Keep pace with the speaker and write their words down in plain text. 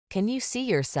Can you see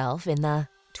yourself in the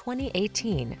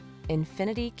 2018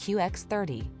 INFINITI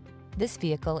QX30? This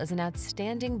vehicle is an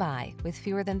outstanding buy with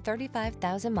fewer than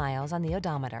 35,000 miles on the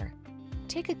odometer.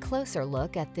 Take a closer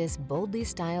look at this boldly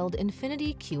styled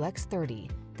INFINITI QX30,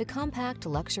 the compact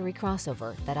luxury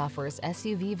crossover that offers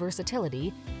SUV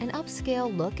versatility, an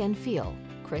upscale look and feel,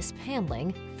 crisp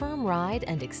handling, firm ride,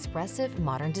 and expressive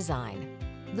modern design.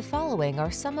 The following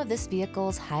are some of this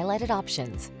vehicle's highlighted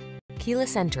options: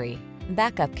 keyless entry,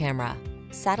 backup camera,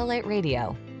 satellite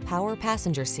radio, power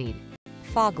passenger seat,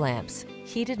 fog lamps,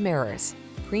 heated mirrors,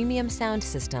 premium sound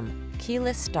system,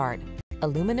 keyless start,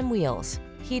 aluminum wheels,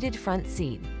 heated front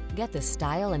seat. Get the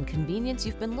style and convenience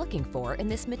you've been looking for in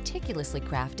this meticulously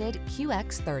crafted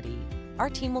QX30. Our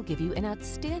team will give you an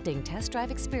outstanding test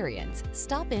drive experience.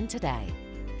 Stop in today.